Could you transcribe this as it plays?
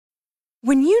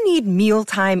When you need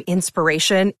mealtime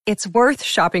inspiration, it's worth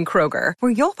shopping Kroger,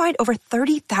 where you'll find over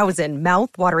 30,000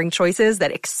 mouth-watering choices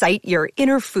that excite your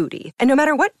inner foodie. And no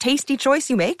matter what tasty choice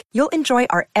you make, you'll enjoy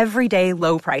our everyday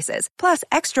low prices, plus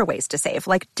extra ways to save,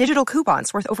 like digital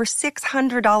coupons worth over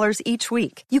 $600 each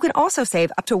week. You can also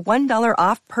save up to $1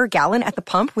 off per gallon at the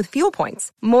pump with fuel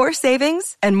points. More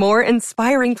savings and more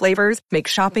inspiring flavors make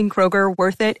shopping Kroger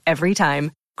worth it every time.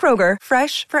 Kroger,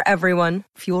 fresh for everyone.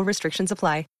 Fuel restrictions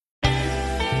apply.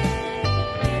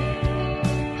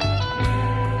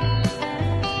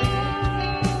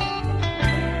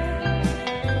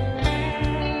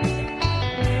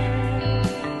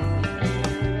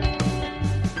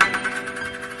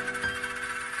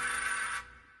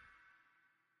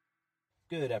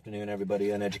 Good afternoon, everybody.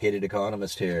 Uneducated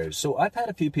Economist here. So I've had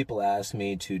a few people ask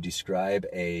me to describe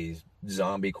a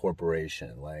zombie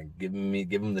corporation, like give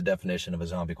them the definition of a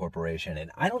zombie corporation.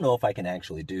 And I don't know if I can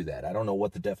actually do that. I don't know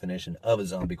what the definition of a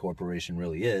zombie corporation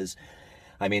really is.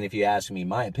 I mean, if you ask me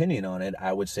my opinion on it,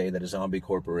 I would say that a zombie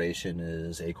corporation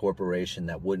is a corporation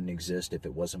that wouldn't exist if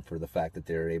it wasn't for the fact that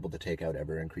they're able to take out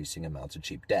ever increasing amounts of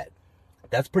cheap debt.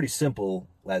 That's pretty simple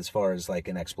as far as like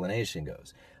an explanation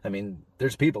goes. I mean,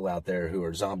 there's people out there who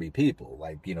are zombie people.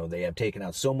 Like, you know, they have taken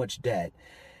out so much debt,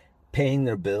 paying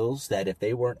their bills, that if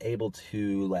they weren't able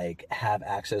to like have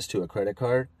access to a credit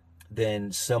card,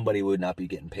 then somebody would not be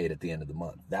getting paid at the end of the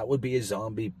month. That would be a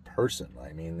zombie person.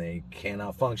 I mean, they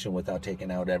cannot function without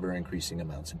taking out ever increasing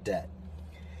amounts of debt.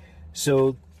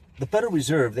 So the Federal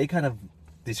Reserve, they kind of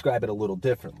describe it a little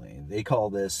differently. They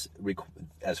call this,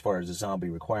 as far as a zombie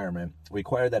requirement,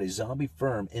 require that a zombie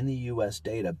firm in the U.S.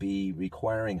 data be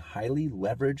requiring highly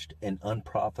leveraged and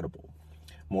unprofitable.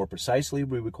 More precisely,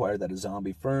 we require that a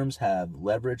zombie firms have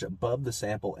leverage above the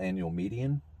sample annual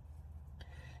median,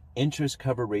 interest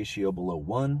cover ratio below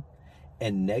 1,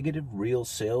 and negative real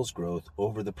sales growth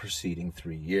over the preceding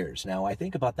 3 years. Now, I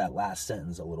think about that last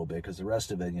sentence a little bit because the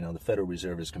rest of it, you know, the Federal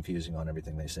Reserve is confusing on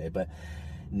everything they say, but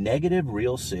negative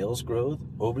real sales growth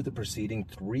over the preceding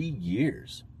 3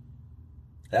 years.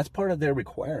 That's part of their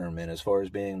requirement as far as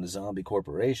being the zombie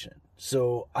corporation.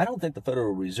 So I don't think the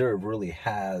Federal Reserve really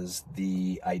has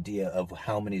the idea of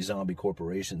how many zombie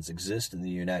corporations exist in the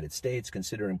United States,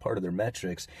 considering part of their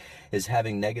metrics is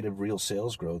having negative real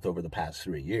sales growth over the past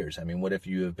 3 years. I mean, what if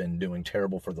you have been doing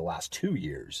terrible for the last 2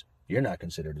 years? You're not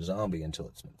considered a zombie until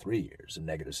it's been 3 years of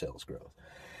negative sales growth.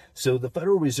 So the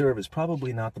Federal Reserve is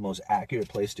probably not the most accurate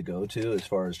place to go to as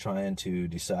far as trying to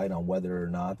decide on whether or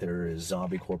not there is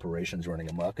zombie corporations running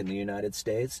amok in the United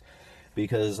States,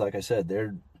 because, like I said,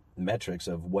 their metrics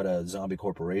of what a zombie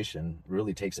corporation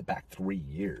really takes it back 3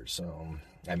 years. So,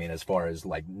 I mean, as far as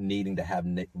like needing to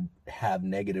have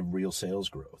negative real sales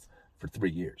growth for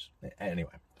 3 years.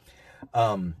 Anyway,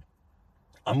 I'm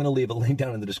going to leave a link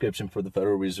down in the description for the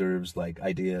Federal Reserve's like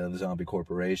idea of zombie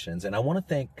corporations, and I want to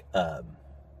thank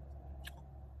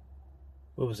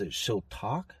what was it?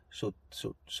 Shotalk?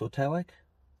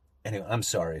 Anyway, I'm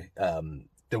sorry.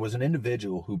 There was an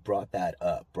individual who brought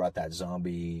that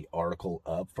zombie article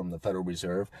up from the Federal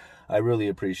Reserve. I really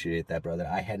appreciate that, brother.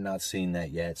 I had not seen that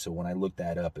yet, so when I looked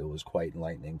that up, it was quite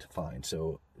enlightening to find.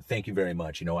 So thank you very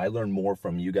much. You know, I learn more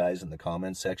from you guys in the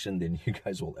comments section than you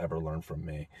guys will ever learn from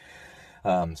me.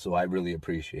 So I really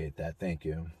appreciate that. Thank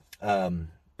you.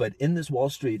 But in this Wall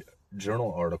Street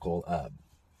Journal article,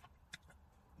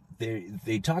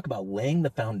 they talk about laying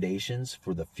the foundations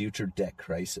for the future debt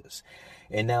crisis.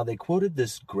 And now they quoted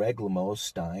this Greg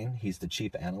Lemos-Stein. He's the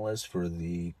chief analyst for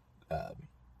the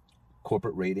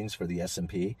corporate ratings for the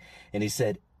S&P. And he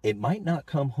said, it might not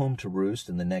come home to roost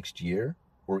in the next year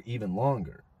or even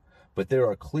longer, but there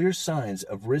are clear signs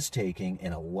of risk-taking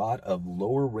and a lot of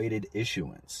lower-rated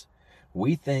issuance.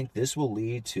 We think this will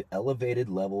lead to elevated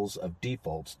levels of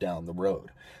defaults down the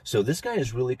road. So this guy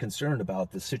is really concerned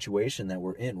about the situation that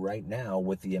we're in right now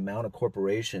with the amount of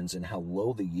corporations and how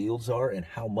low the yields are and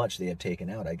how much they have taken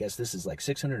out. I guess this is like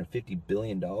 $650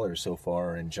 billion so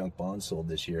far in junk bonds sold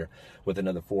this year with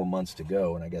another 4 months to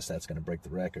go. And I guess that's going to break the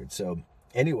record. So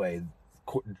anyway,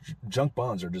 junk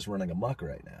bonds are just running amok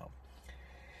right now.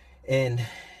 And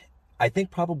I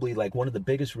think probably like one of the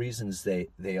biggest reasons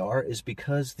they are is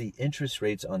because the interest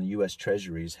rates on U.S.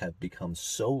 Treasuries have become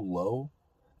so low,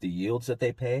 the yields that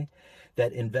they pay,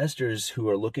 that investors who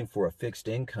are looking for a fixed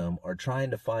income are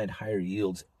trying to find higher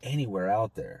yields anywhere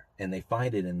out there. And they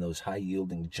find it in those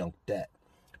high-yielding junk debt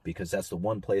because that's the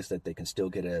one place that they can still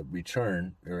get a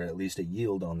return or at least a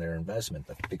yield on their investment,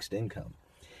 the fixed income,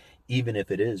 even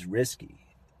if it is risky.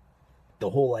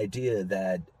 The whole idea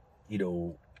that, you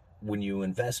know, when you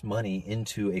invest money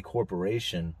into a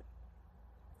corporation,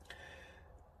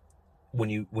 when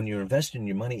you're investing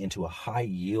your money into a high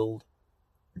yield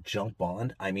junk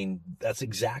bond, I mean, that's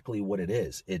exactly what it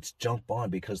is. It's junk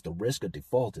bond because the risk of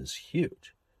default is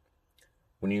huge.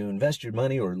 When you invest your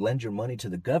money or lend your money to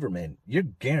the government, you're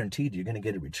guaranteed you're going to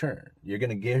get a return. You're going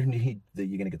to guarantee that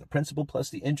you're going to get the principal plus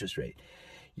the interest rate.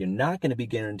 You're not going to be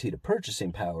guaranteed a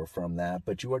purchasing power from that,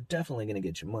 but you are definitely going to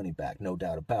get your money back, no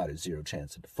doubt about it, zero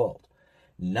chance of default.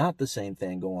 Not the same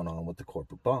thing going on with the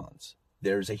corporate bonds.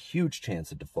 There's a huge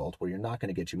chance of default where you're not going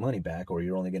to get your money back, or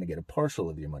you're only going to get a partial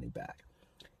of your money back.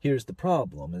 Here's the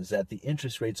problem, is that the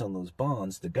interest rates on those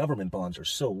bonds, the government bonds, are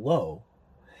so low,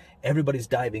 everybody's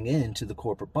diving into the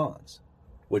corporate bonds,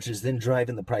 which is then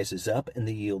driving the prices up and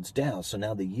the yields down. So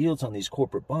now the yields on these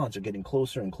corporate bonds are getting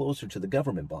closer and closer to the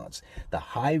government bonds. The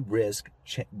high risk,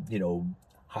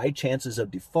 high chances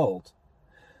of default,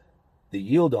 the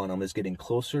yield on them is getting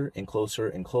closer and closer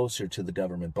and closer to the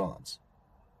government bonds.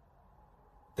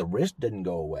 The risk didn't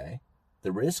go away.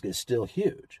 The risk is still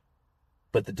huge,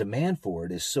 but the demand for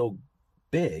it is so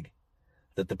big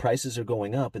that the prices are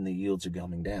going up and the yields are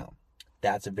coming down.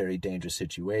 That's a very dangerous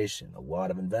situation. A lot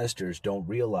of investors don't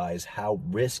realize how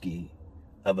risky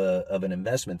of an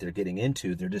investment they're getting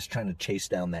into. They're just trying to chase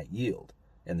down that yield,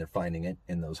 and they're finding it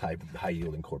in those high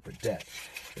yielding corporate debt.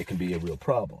 It can be a real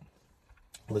problem.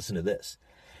 Listen to this,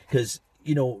 because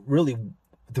really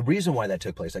the reason why that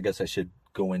took place, I guess I should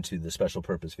go into the special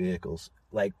purpose vehicles.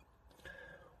 Like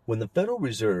when the Federal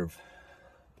Reserve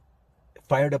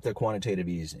fired up their quantitative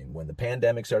easing, when the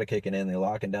pandemic started kicking in, they're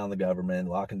locking down the government,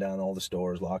 locking down all the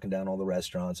stores, locking down all the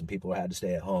restaurants, and people had to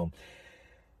stay at home.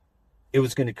 It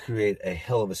was going to create a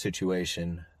hell of a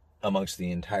situation amongst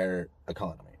the entire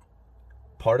economy.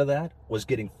 Part of that was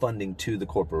getting funding to the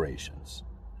corporations,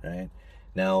 right?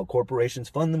 Now, corporations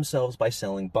fund themselves by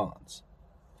selling bonds.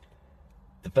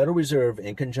 The Federal Reserve,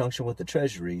 in conjunction with the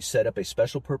Treasury, set up a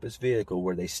special purpose vehicle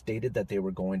where they stated that they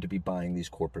were going to be buying these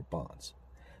corporate bonds.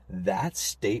 That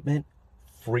statement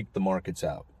freaked the markets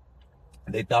out.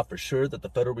 They thought for sure that the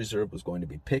Federal Reserve was going to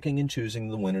be picking and choosing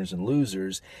the winners and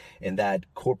losers, and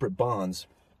that corporate bonds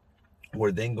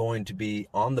were then going to be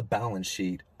on the balance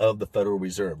sheet of the Federal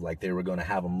Reserve, like they were going to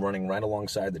have them running right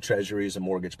alongside the Treasuries and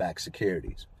mortgage-backed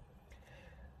securities.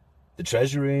 The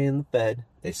Treasury and the Fed,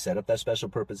 they set up that special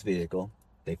purpose vehicle,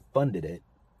 they funded it,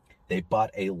 they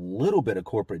bought a little bit of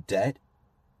corporate debt,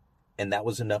 and that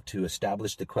was enough to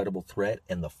establish the credible threat,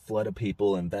 and the flood of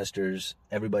people, investors,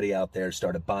 everybody out there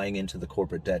started buying into the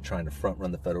corporate debt, trying to front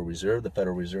run the Federal Reserve. The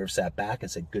Federal Reserve sat back and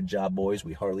said, good job, boys.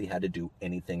 We hardly had to do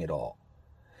anything at all.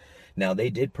 Now, they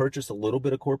did purchase a little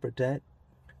bit of corporate debt,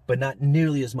 but not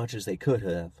nearly as much as they could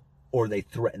have, or they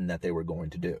threatened that they were going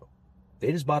to do.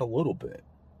 They just bought a little bit,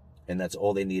 and that's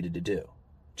all they needed to do.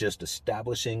 Just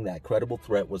establishing that credible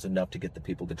threat was enough to get the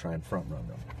people to try and front run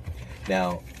them.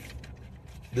 Now,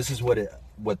 this is what Greg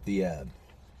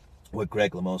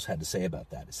LeMond had to say about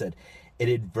that. It said,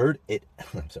 it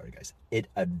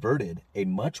averted a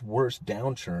much worse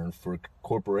downturn for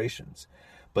corporations,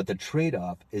 but the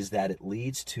trade-off is that it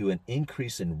leads to an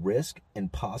increase in risk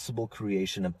and possible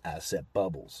creation of asset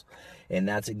bubbles. And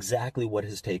that's exactly what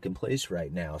has taken place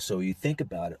right now. So you think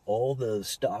about it, all the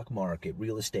stock market,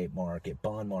 real estate market,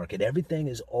 bond market, everything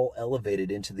is all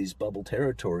elevated into these bubble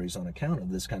territories on account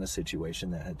of this kind of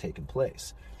situation that had taken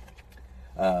place.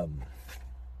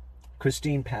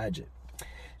 Christine Paget,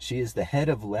 she is the head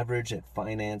of leverage at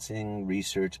financing,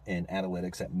 research, and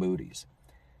analytics at Moody's.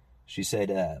 She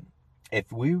said,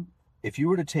 if you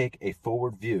were to take a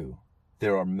forward view,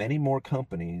 there are many more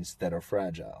companies that are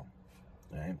fragile,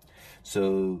 right?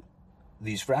 So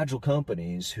these fragile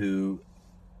companies who,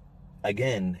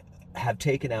 again, have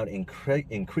taken out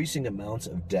increasing amounts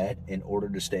of debt in order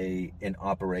to stay in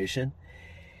operation,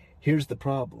 here's the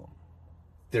problem.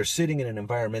 They're sitting in an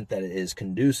environment that is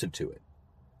conducive to it.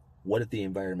 What if the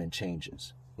environment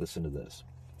changes? Listen to this.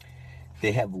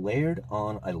 They have layered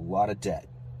on a lot of debt.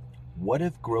 What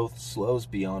if growth slows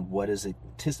beyond what is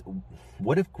anticipated?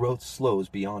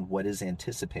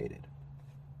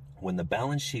 When the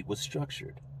balance sheet was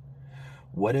structured,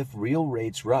 what if real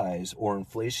rates rise or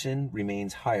inflation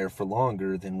remains higher for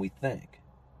longer than we think?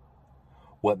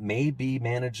 What may be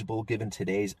manageable given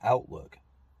today's outlook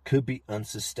could be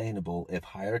unsustainable if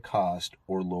higher cost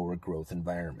or lower growth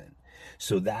environment.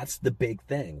 So that's the big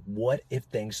thing. What if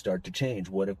things start to change?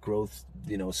 What if growth,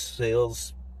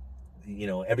 sales,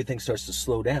 everything starts to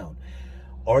slow down?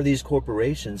 Are these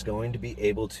corporations going to be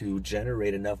able to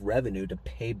generate enough revenue to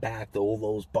pay back all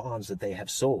those bonds that they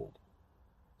have sold?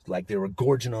 Like they were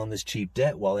gorging on this cheap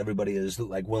debt while everybody is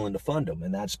like willing to fund them.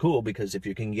 And that's cool, because if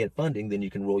you can get funding, then you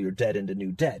can roll your debt into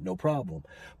new debt, no problem.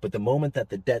 But the moment that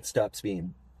the debt stops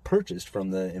being purchased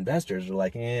from the investors are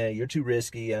like, you're too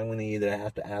risky. I'm going to either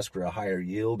have to ask for a higher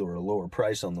yield or a lower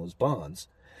price on those bonds.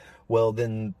 Well,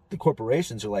 then the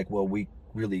corporations are like, well, we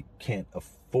really can't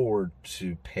afford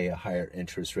to pay a higher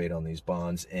interest rate on these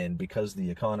bonds. And because the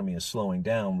economy is slowing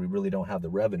down, we really don't have the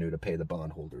revenue to pay the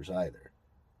bondholders either.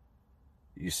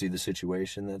 You see the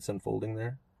situation that's unfolding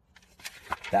there?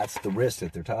 That's the risk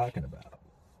that they're talking about.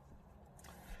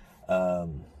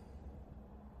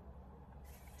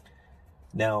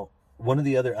 Now, one of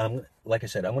the other, like I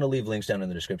said, I'm going to leave links down in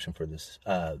the description for this.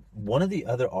 One of the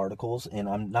other articles, and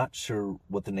I'm not sure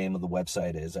what the name of the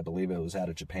website is. I believe it was out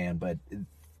of Japan, but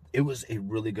it was a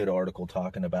really good article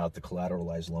talking about the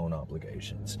collateralized loan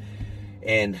obligations.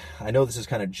 And I know this is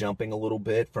kind of jumping a little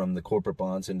bit from the corporate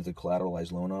bonds into the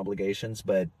collateralized loan obligations,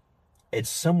 but it's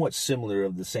somewhat similar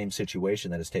of the same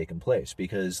situation that has taken place.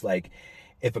 Because, like,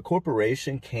 if a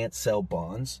corporation can't sell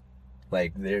bonds,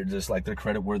 like they're just like their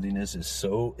credit worthiness is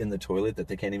so in the toilet that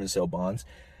they can't even sell bonds,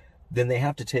 then they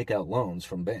have to take out loans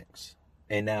from banks.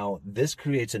 And now this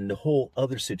creates a whole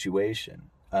other situation.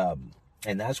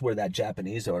 And that's where that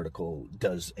Japanese article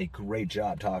does a great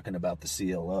job talking about the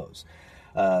CLOs.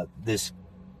 This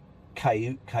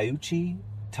Keiichi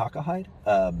Takahide,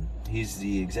 he's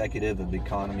the executive of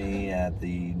economy at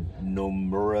the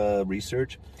Nomura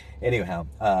Research. Anyhow,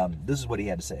 this is what he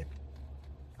had to say.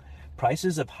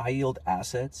 Prices of high-yield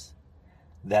assets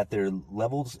that their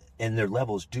levels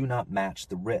do not match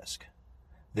the risk.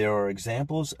 There are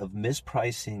examples of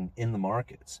mispricing in the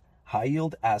markets.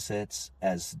 High-yield assets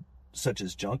such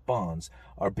as junk bonds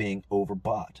are being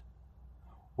overbought.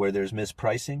 Where there's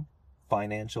mispricing,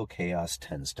 financial chaos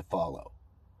tends to follow.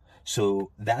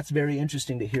 So that's very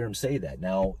interesting to hear him say that.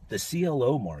 Now, the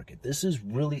CLO market, this is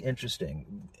really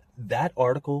interesting. That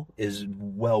article is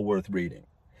well worth reading.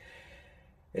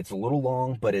 It's a little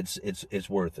long, but it's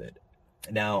worth it.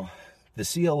 Now, the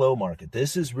CLO market,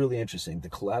 this is really interesting. The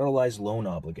collateralized loan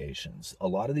obligations. A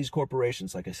lot of these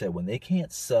corporations, like I said, when they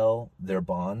can't sell their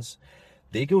bonds,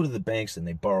 they go to the banks and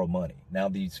they borrow money. Now,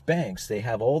 these banks, they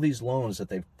have all these loans that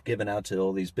they've given out to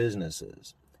all these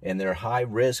businesses. And they're high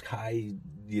risk, high,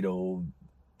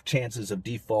 chances of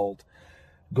default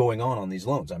going on these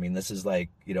loans. I mean, this is like,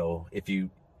 if you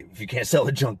can't sell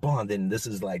a junk bond, then this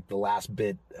is like the last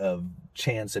bit of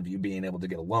chance of you being able to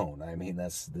get a loan. I mean,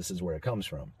 this is where it comes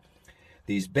from.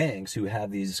 These banks who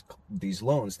have these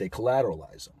loans, they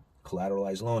collateralize them,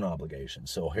 collateralized loan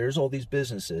obligations. So here's all these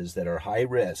businesses that are high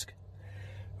risk,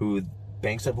 who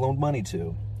banks have loaned money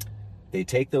to. They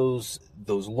take those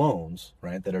loans,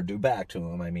 right, that are due back to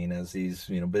them. I mean, as these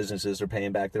businesses are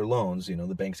paying back their loans,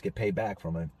 the banks get paid back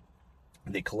from it.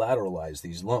 They collateralize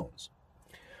these loans.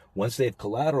 Once they've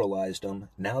collateralized them,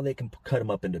 now they can cut them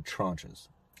up into tranches.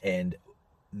 And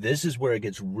this is where it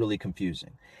gets really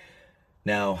confusing.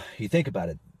 Now, you think about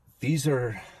it. These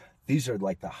are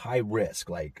like the high risk.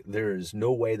 Like, there is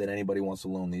no way that anybody wants to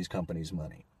loan these companies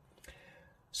money.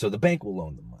 So the bank will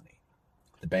loan them money.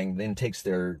 The bank then takes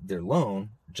their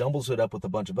loan, jumbles it up with a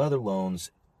bunch of other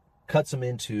loans, cuts them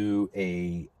into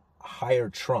a higher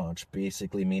tranche,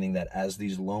 basically meaning that as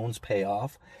these loans pay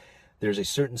off, there's a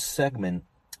certain segment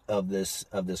of this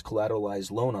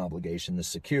collateralized loan obligation, the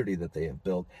security that they have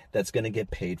built, that's going to get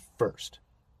paid first.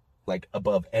 Like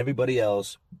above everybody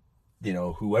else,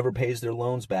 whoever pays their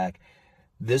loans back,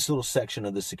 this little section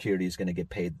of the security is going to get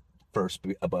paid first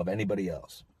above anybody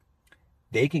else.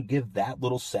 They can give that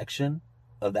little section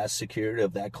of that security,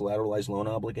 of that collateralized loan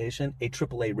obligation, a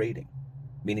AAA rating,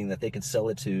 meaning that they can sell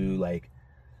it to like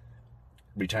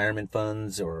retirement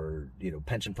funds or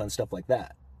pension funds, stuff like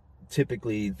that.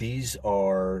 Typically, these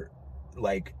are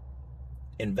like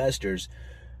investors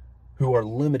who are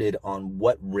limited on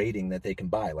what rating that they can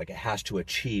buy. Like, it has to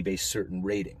achieve a certain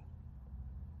rating.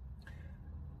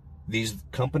 These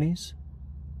companies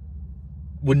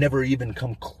would never even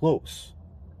come close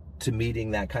to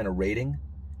meeting that kind of rating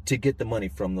to get the money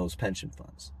from those pension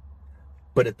funds.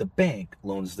 But if the bank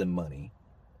loans them money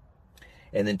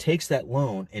and then takes that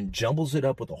loan and jumbles it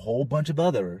up with a whole bunch of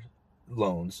other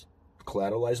loans,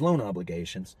 collateralized loan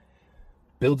obligations,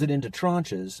 builds it into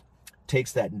tranches,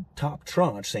 takes that top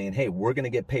tranche saying, hey, we're going to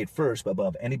get paid first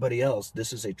above anybody else.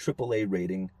 This is a AAA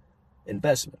rating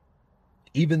investment,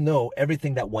 even though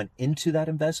everything that went into that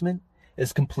investment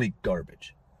is complete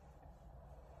garbage.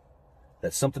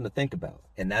 That's something to think about.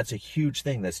 And that's a huge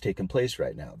thing that's taking place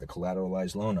right now, the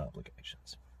collateralized loan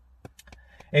obligations.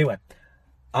 Anyway,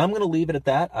 I'm going to leave it at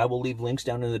that. I will leave links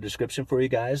down in the description for you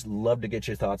guys. Love to get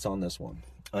your thoughts on this one.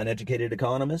 Uneducated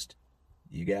economist,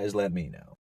 you guys let me know.